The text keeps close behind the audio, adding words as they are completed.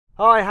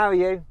Hi, how are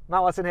you?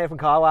 Matt Watson here from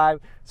Carwow.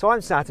 So I'm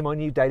sat in my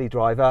new daily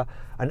driver,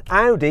 an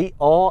Audi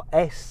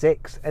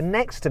RS6, and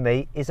next to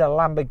me is a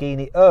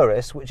Lamborghini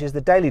Urus, which is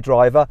the daily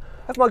driver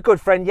of my good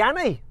friend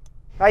Yianni.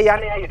 Hey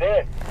Yianni, how you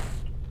doing?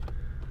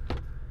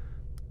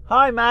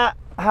 Hi Matt,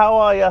 how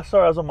are you?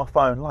 Sorry, I was on my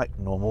phone, like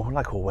normal,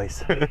 like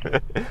always.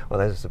 Well,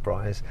 there's a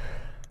surprise.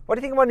 What do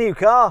you think of my new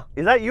car?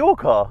 Is that your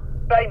car?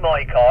 Ain't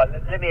my car,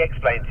 let me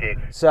explain to you.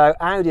 So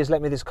Audi has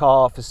let me this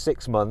car for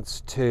 6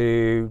 months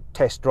to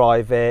test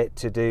drive it,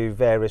 to do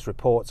various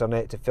reports on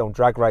it, to film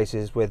drag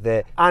races with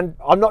it. And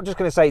I'm not just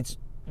going to say it's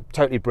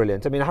totally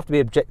brilliant. I mean, I have to be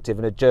objective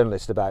and a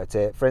journalist about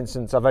it. For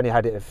instance, I've only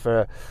had it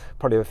for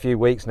probably a few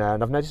weeks now,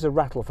 and I've noticed a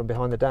rattle from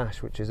behind the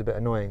dash, which is a bit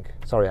annoying.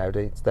 Sorry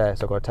Audi, it's there,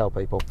 so I've got to tell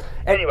people.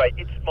 Anyway,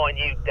 it's my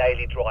new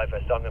daily driver,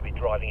 so I'm going to be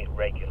driving it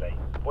regularly.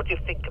 What do you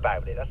think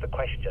about it? That's the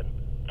question.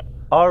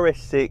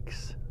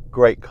 RS6,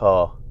 great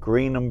car.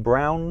 Green and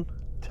brown.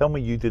 Tell me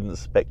you didn't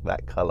spec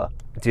that colour.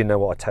 Do you know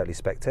what? I totally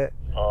spec'd it.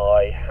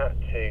 I had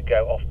to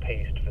go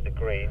off-piste for the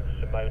green.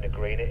 Simona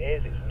green it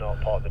is. It's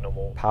not part of the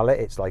normal palette.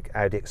 It's like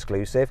Audi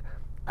exclusive.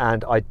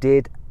 And I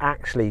did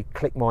actually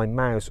click my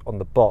mouse on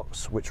the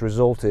box, which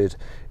resulted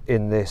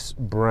in this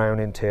brown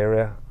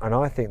interior. And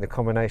I think the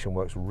combination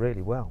works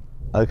really well.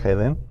 Okay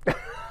then.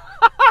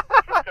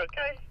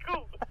 Okay,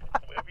 cool.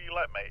 Whatever you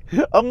like, mate.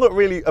 I'm not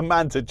really a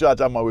man to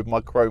judge, am I, with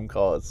my chrome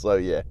cars? So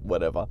yeah,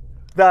 whatever.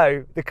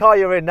 Though, the car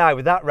you're in now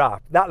with that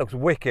wrap, that looks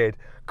wicked.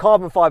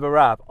 Carbon fibre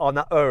wrap on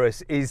that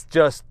Urus is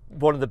just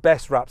one of the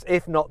best wraps,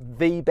 if not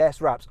the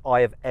best wraps I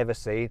have ever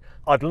seen.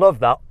 I'd love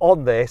that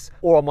on this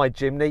or on my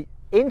Jimny.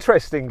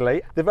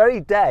 Interestingly, the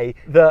very day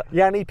that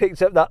Yianni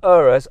picked up that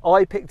Urus,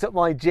 I picked up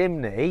my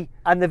Jimny,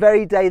 and the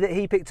very day that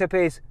he picked up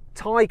his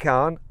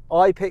Taycan,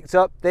 I picked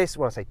up this,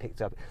 well I say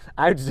picked up,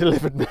 Audi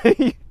delivered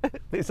me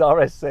this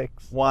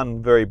RS6.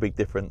 One very big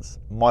difference,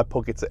 my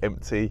pockets are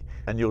empty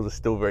and yours are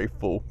still very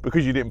full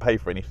because you didn't pay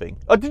for anything.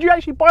 Oh, did you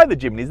actually buy the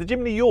Jimny? Is the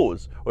Jimny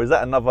yours or is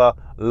that another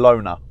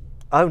loaner?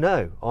 Oh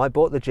no, I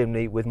bought the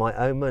Jimny with my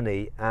own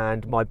money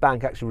and my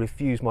bank actually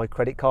refused my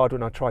credit card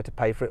when I tried to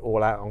pay for it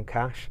all out on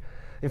cash.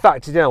 In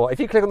fact, you know what, if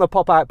you click on the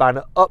pop-out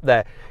banner up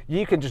there,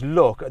 you can just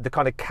look at the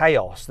kind of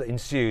chaos that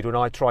ensued when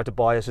I tried to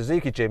buy a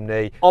Suzuki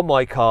Jimny on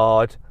my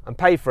card and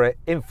pay for it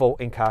in full,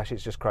 in cash.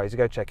 It's just crazy.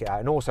 Go check it out.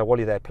 And also, while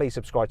you're there, please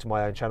subscribe to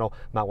my own channel,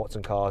 Matt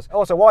Watson Cars.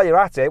 Also, while you're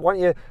at it, why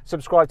don't you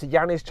subscribe to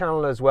Yianni's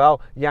channel as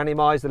well, Yianni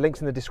Mize, the link's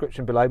in the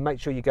description below. Make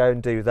sure you go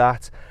and do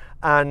that.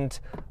 And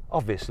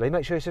obviously,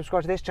 make sure you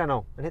subscribe to this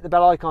channel and hit the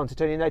bell icon to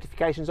turn your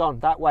notifications on.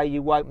 That way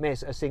you won't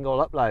miss a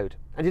single upload.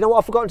 And you know what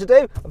I've forgotten to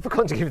do? I've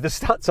forgotten to give you the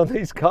stats on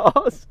these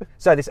cars.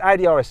 So this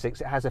Audi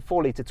RS6, it has a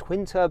 4-litre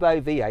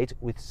twin-turbo V8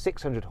 with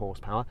 600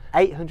 horsepower,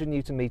 800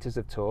 newton meters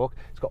of torque.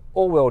 It's got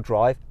all-wheel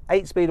drive,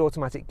 8-speed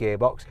automatic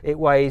gearbox. It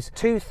weighs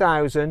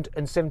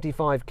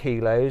 2,075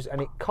 kilos and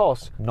it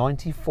costs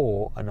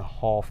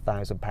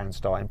 £94,500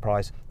 starting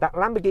price. That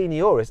Lamborghini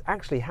Urus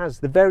actually has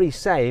the very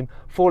same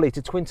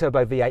 4-litre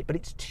twin-turbo V8, but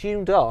it's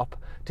tuned up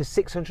to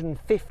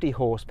 650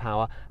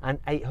 horsepower and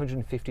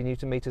 850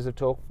 newton meters of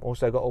torque.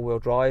 Also got all-wheel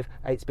drive,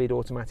 8-speed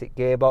automatic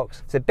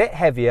gearbox. It's a bit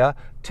heavier,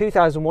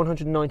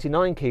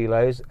 2,199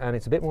 kilos, and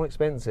it's a bit more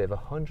expensive,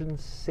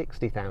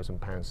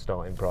 £160,000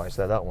 starting price.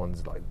 So that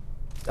one's like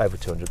over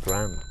 200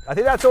 grand. I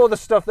think that's all the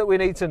stuff that we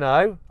need to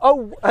know.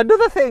 Oh,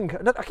 another thing,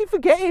 I keep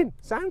forgetting,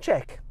 sound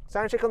check.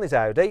 Sound check on this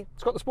Audi.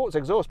 It's got the sports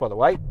exhaust, by the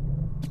way.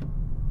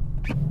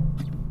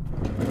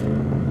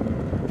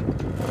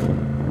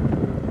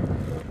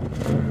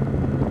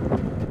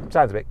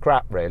 Sounds a bit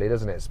crap really,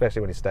 doesn't it?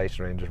 Especially when you're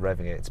stationary and just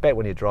revving it. It's better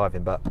when you're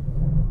driving, but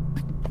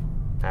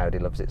Audi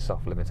loves its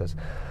soft limiters.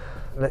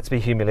 Let's be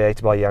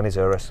humiliated by Yianni's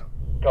Urus.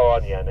 Go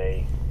on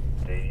Yianni,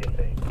 do your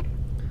thing.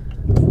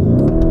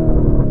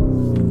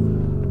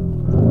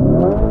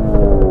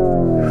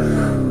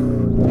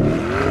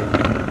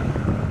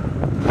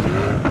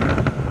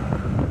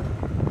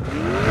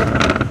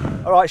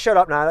 All right, shut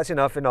up now, that's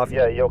enough.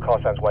 Yeah, your car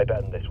sounds way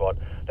better than this one.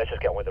 Let's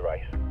just get on with the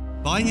race.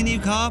 Buying a new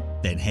car?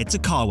 Then head to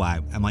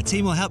Carwow and my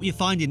team will help you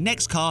find your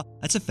next car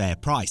at a fair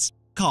price.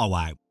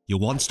 Carwow, your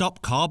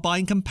one-stop car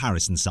buying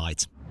comparison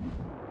site.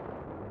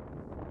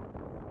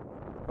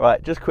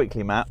 Right, just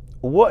quickly Matt,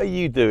 what are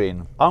you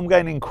doing? I'm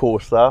going in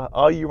Corsa,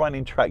 are you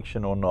running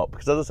traction or not?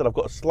 Because as I said, I've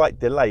got a slight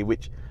delay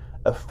which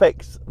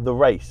affects the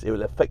race, it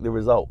will affect the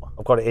result.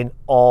 I've got it in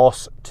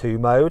RS2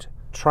 mode,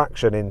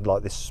 traction in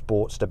like this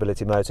sport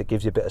stability mode, so it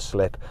gives you a bit of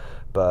slip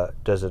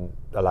but doesn't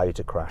allow you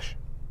to crash.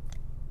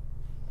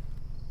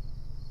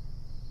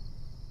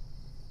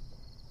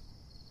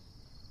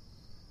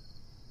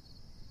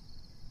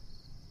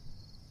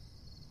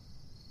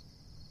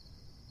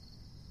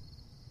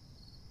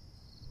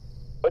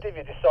 What have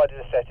you decided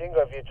a setting,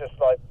 or have you just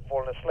like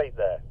fallen asleep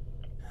there?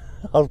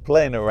 I was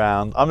playing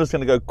around. I'm just going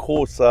to go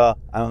Corsa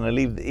and I'm going to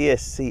leave the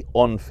ESC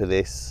on for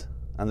this,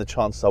 and the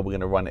chances are we're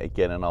going to run it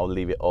again and I'll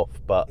leave it off,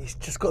 but it's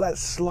just got that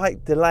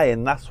slight delay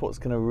and that's what's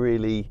going to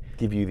really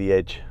give you the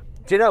edge.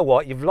 Do you know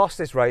what? You've lost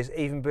this race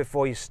even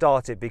before you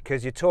started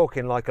because you're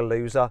talking like a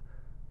loser.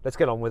 Let's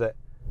get on with it.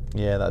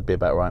 Yeah, that'd be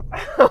about right.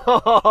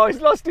 Oh, he's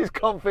lost his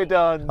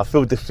confidence. I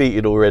feel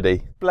defeated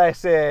already.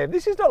 Bless him.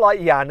 This is not like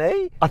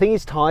Yianni. I think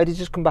he's tired. He's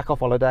just come back off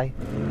holiday.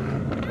 3, 2,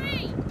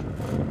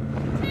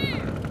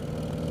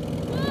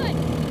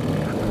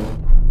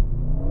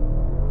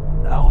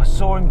 1. Oh, I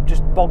saw him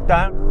just bogged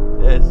down.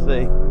 Yeah,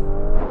 see.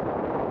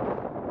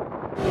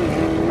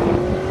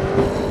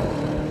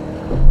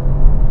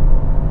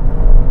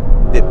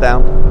 Dip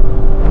down.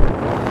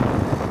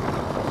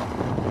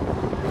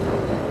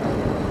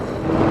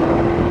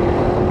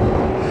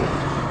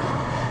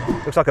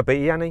 Looks like I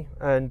beat Yianni,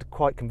 and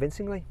quite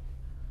convincingly.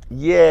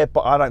 Yeah,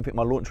 but I don't think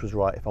my launch was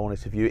right, if I'm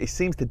honest with you. It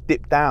seems to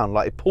dip down,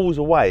 like it pulls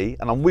away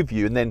and I'm with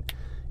you, and then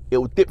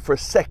it'll dip for a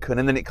second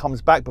and then it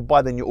comes back, but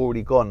by then you're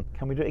already gone.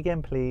 Can we do it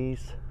again,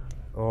 please?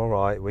 All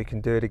right, we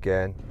can do it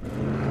again.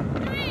 3,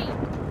 2,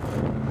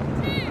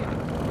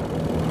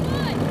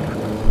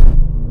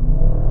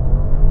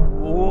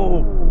 1.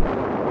 Ooh.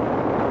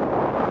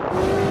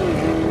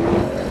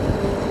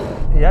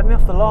 He had me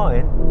off the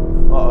line.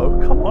 Uh-oh,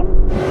 come on.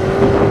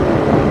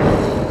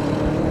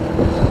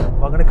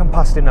 I'm going to come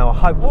past him now, I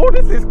hope. Oh,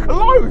 this is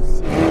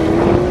close.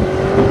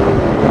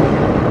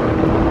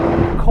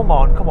 Come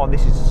on,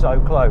 this is so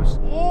close.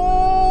 Oh.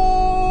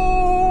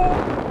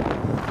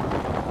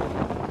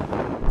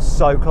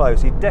 So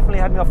close. He definitely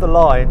had me off the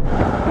line.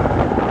 That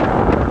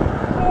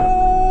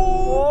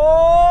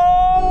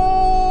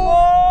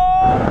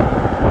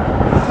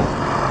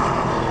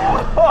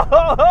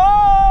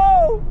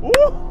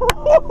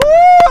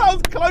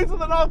was closer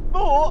than I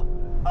thought.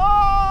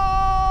 Oh!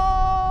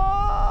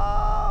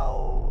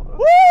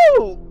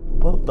 Woo!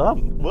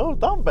 Well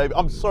done, baby.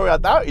 I'm sorry I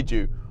doubted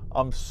you.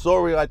 My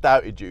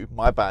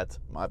bad.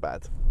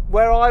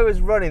 Where I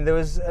was running, there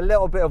was a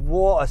little bit of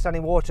water,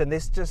 standing water, and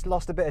this just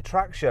lost a bit of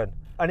traction.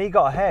 And he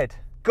got ahead.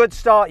 Good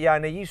start,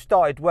 Yianni. You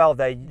started well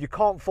there. You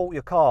can't fault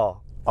your car.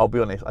 I'll be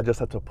honest, I just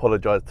had to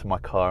apologise to my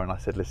car and I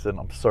said, listen,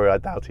 I'm sorry I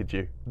doubted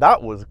you.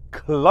 That was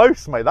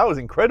close, mate. That was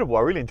incredible.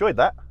 I really enjoyed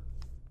that.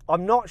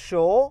 I'm not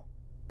sure,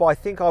 but I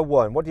think I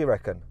won. What do you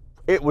reckon?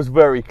 It was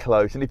very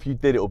close, and if you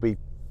did, it'll be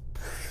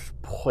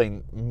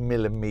point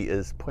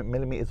millimeters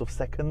of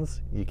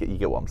seconds. You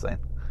get what I'm saying.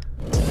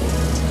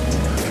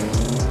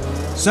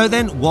 So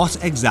then, what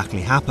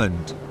exactly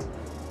happened?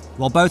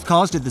 Well, both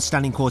cars did the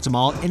standing quarter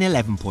mile in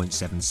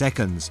 11.7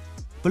 seconds.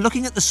 But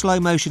looking at the slow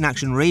motion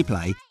action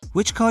replay,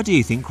 which car do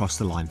you think crossed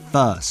the line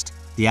first?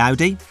 The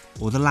Audi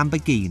or the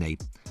Lamborghini?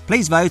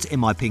 Please vote in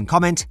my pinned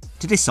comment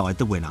to decide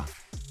the winner.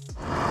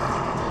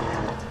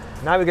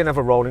 Now we're going to have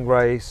a rolling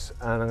race,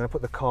 and I'm going to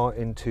put the car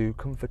into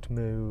comfort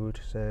mode.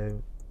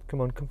 So, come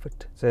on,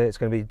 comfort. So it's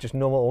going to be just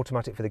normal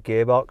automatic for the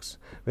gearbox.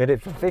 We're going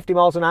to do it for 50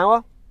 miles an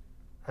hour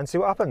and see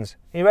what happens.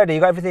 Are you ready? You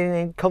got everything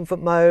in comfort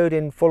mode,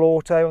 in full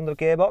auto on the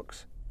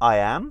gearbox? I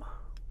am.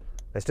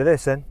 Let's do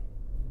this then.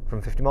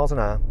 From 50 miles an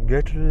hour,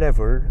 get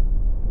level.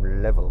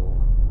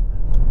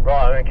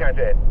 Right, I'm going to count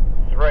it.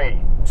 3,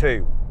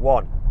 2,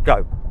 1,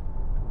 go.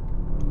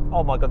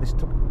 Oh my God, this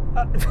took...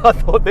 I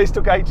thought this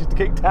took ages to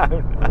kick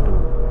down.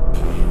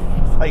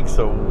 Takes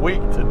a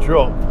week to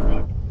drop.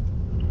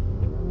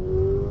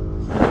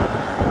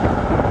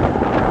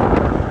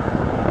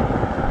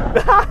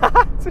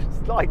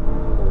 Just like...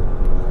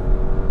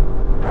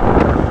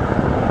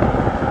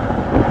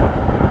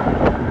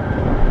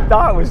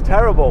 That was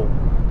terrible.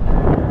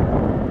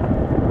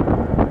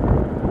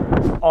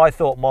 I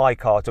thought my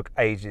car took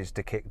ages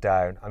to kick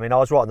down. I mean, I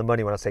was right on the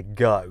money when I said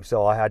go,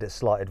 so I had a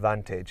slight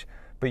advantage.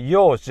 But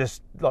yours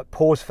just like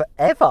paused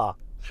forever.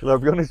 Shall I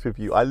be honest with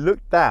you? I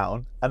looked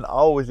down and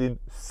I was in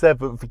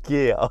 7th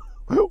gear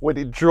when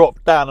it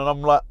dropped down, and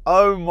I'm like,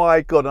 oh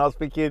my God. And I was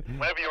thinking,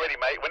 whenever you're ready,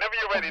 mate. Whenever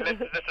you're ready, let's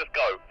just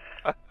go.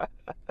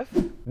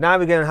 Now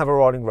we're going to have a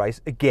rolling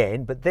race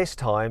again, but this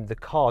time the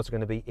cars are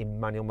going to be in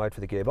manual mode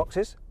for the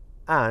gearboxes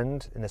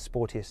and in the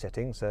sportier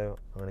setting. So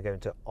I'm going to go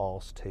into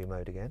RS2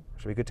 mode again.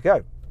 Should be good to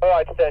go. All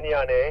right, then,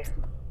 Yianni.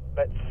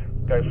 Let's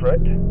go for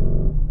it.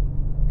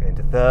 Go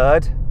into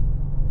third.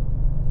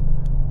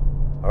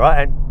 All right,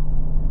 then.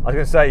 I was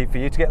going to say for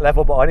you to get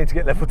level, but I need to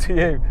get level to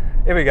you.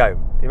 Here we go.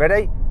 You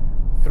ready?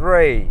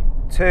 3,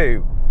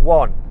 2,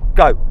 1,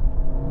 go.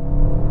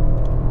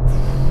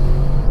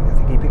 I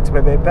think he picked up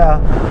a bit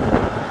better.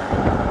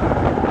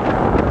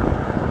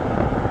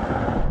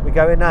 We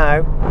going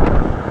now.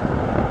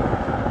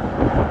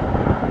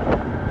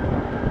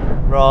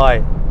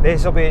 Right,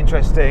 this will be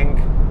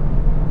interesting.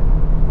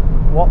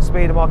 What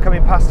speed am I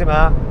coming past him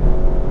at?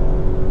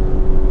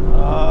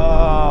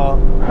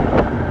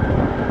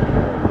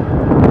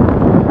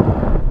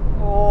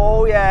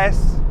 Oh yes,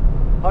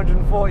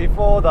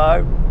 144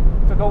 though.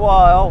 Took a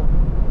while.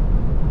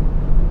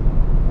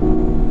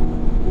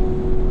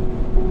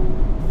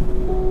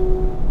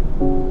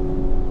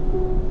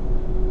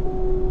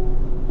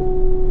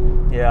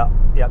 Yep.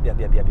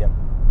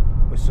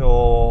 We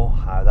saw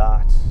how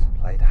that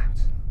played out.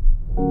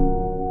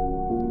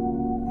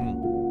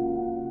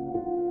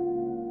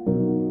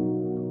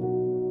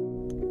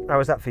 How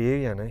was that for you,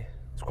 Yianni?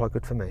 It's quite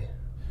good for me.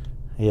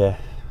 yeah,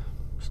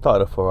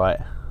 started off all right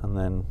and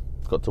then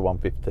got to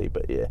 150,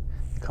 but yeah,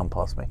 you come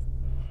past me.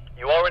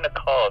 You are in a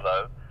car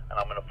though, and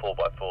I'm in a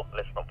 4x4.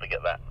 Let's not forget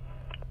that.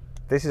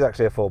 This is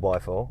actually a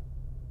 4x4.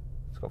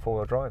 It's got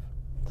four-wheel drive.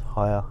 It's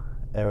higher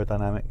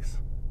aerodynamics,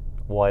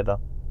 wider,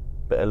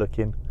 better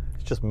looking.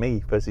 It's just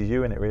me versus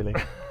you in it, really.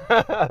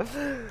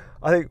 I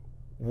think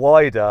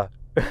wider.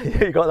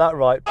 You got that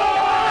right.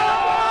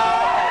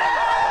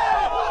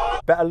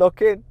 Better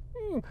looking.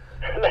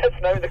 Let us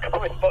know in the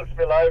comments box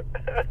below.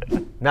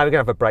 Now we're going to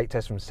have a brake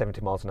test from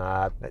 70 miles an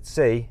hour. Let's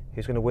see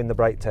who's going to win the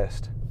brake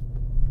test.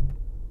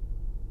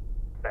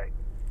 Okay,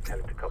 tell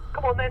him to come.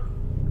 Come on then.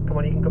 Come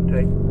on, you can come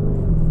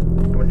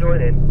too. Come and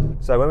join in.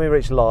 So when we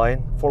reach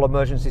line, full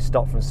emergency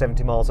stop from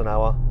 70 miles an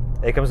hour.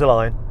 Here comes the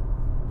line.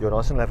 You're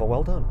nice and level,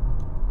 well done.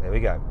 Here we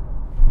go.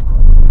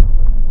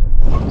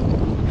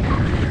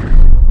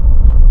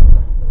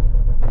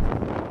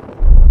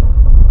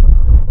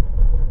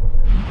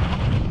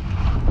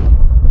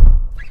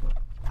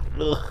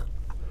 Ugh.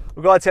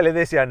 I've got to tell you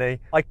this, Yianni.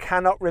 I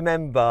cannot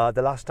remember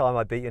the last time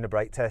I beat you in a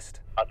brake test.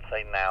 I'd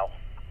say now.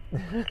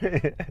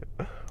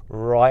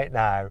 Right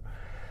now.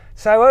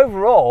 So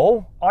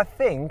overall, I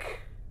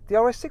think the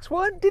RS6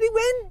 won. Did it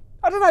win?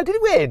 I don't know, did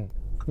it win?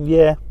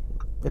 Yeah,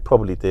 it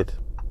probably did.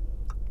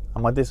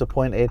 Am I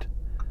disappointed?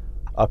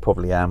 I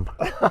probably am.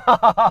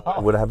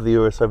 Would I have the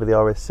Urus over the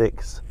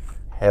RS6?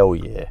 Hell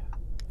yeah.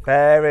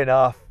 Fair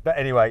enough. But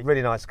anyway,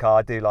 really nice car.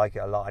 I do like it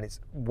a lot and it's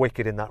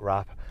wicked in that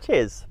wrap.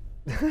 Cheers.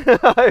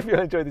 If you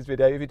enjoyed this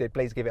video, if you did,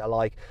 please give it a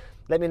like.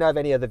 Let me know of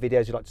any other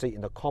videos you'd like to see in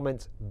the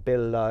comments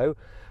below.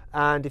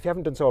 And if you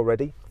haven't done so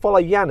already,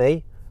 follow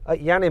Yianni at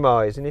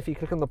Yiannimize. And if you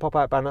click on the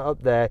pop-out banner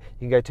up there, you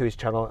can go to his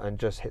channel and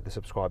just hit the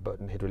subscribe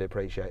button. He'd really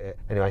appreciate it.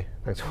 Anyway,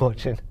 thanks for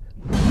watching.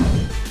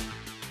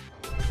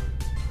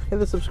 Hit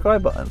the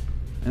subscribe button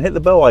and hit the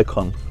bell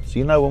icon so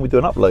you know when we do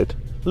an upload.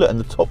 Look, in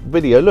the top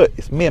video, look,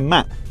 it's me and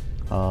Matt.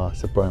 Ah,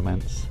 it's a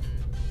bromance.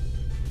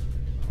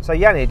 So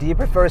Yianni, do you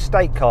prefer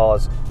estate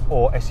cars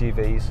or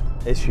SUVs?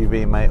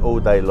 SUV, mate,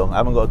 all day long. I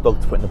haven't got a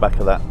dog to put in the back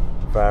of that.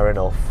 Fair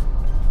enough.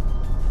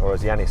 Or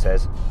as Yianni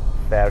says,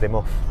 fair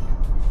enough.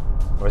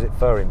 Or is it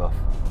furry muff?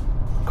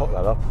 Cock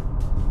that up.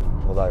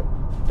 Although,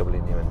 double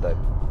innuendo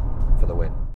for the win.